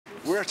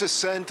We're at a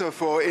center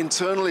for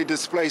internally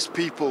displaced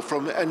people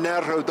from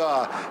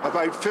Enerhodar,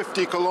 about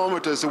 50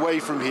 kilometers away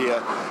from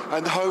here,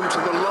 and home to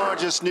the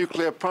largest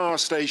nuclear power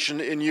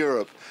station in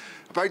Europe.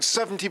 About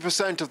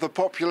 70% of the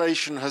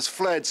population has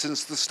fled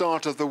since the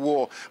start of the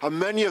war, and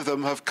many of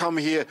them have come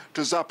here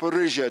to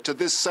Zaporizhzhia, to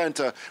this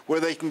center, where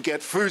they can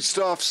get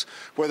foodstuffs,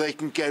 where they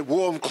can get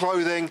warm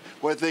clothing,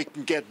 where they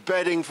can get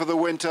bedding for the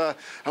winter,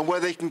 and where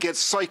they can get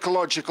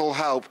psychological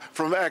help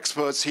from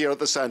experts here at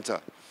the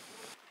center.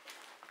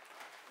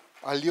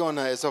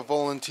 Alyona is a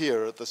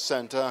volunteer at the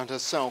center and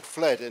herself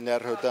fled in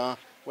Enerhodar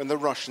when the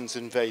Russians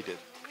invaded.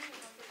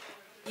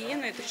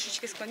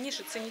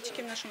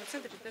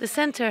 The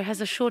center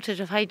has a shortage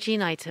of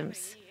hygiene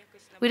items.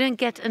 We don't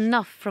get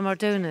enough from our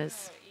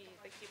donors.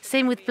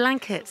 Same with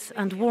blankets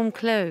and warm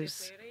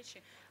clothes.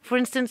 For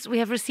instance, we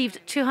have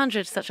received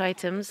 200 such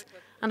items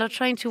and are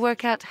trying to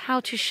work out how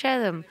to share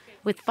them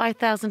with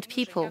 5,000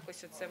 people.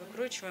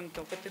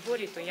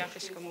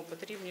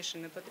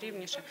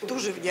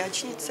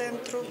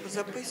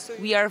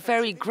 We are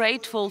very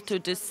grateful to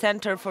this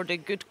center for the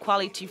good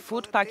quality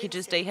food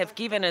packages they have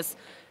given us,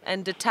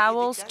 and the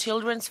towels,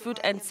 children's food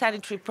and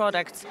sanitary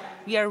products.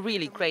 We are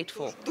really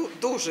grateful.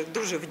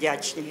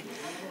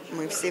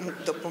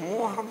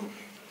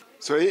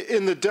 So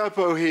in the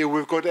depot here,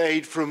 we've got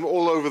aid from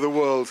all over the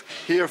world.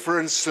 Here, for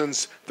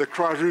instance, the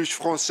Croix-Rouge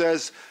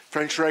Française,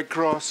 French Red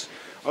Cross.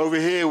 Over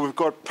here, we've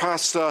got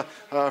pasta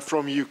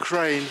from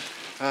Ukraine.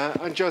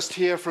 And just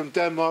here from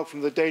Denmark, from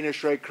the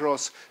Danish Red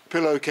Cross,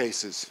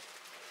 pillowcases.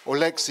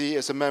 Oleksiy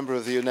is a member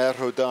of the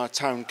Enerhodar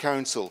Town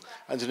Council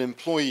and an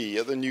employee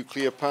at the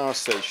nuclear power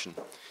station.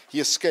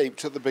 He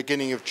escaped at the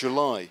beginning of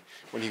July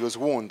when he was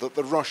warned that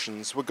the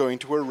Russians were going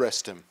to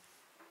arrest him.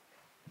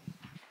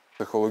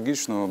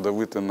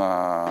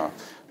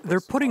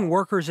 They're putting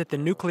workers at the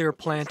nuclear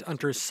plant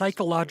under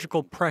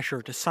psychological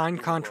pressure to sign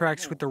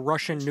contracts with the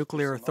Russian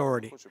Nuclear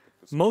Authority.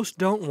 Most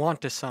don't want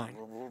to sign,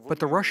 but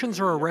the Russians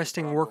are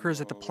arresting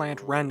workers at the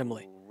plant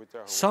randomly.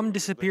 Some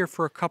disappear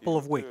for a couple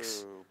of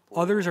weeks.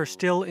 Others are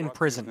still in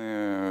prison.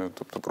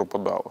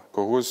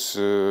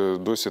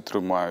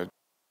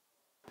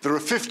 There are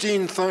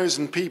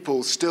 15,000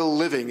 people still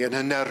living in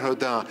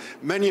Enerhodar,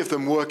 many of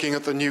them working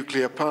at the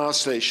nuclear power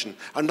station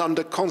and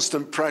under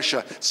constant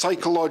pressure,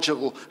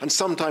 psychological and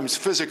sometimes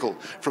physical,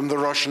 from the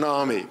Russian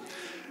army.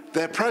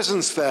 Their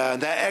presence there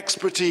and their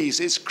expertise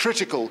is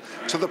critical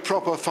to the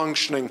proper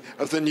functioning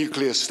of the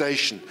nuclear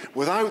station.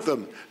 Without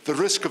them, the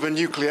risk of a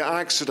nuclear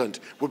accident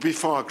would be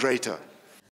far greater.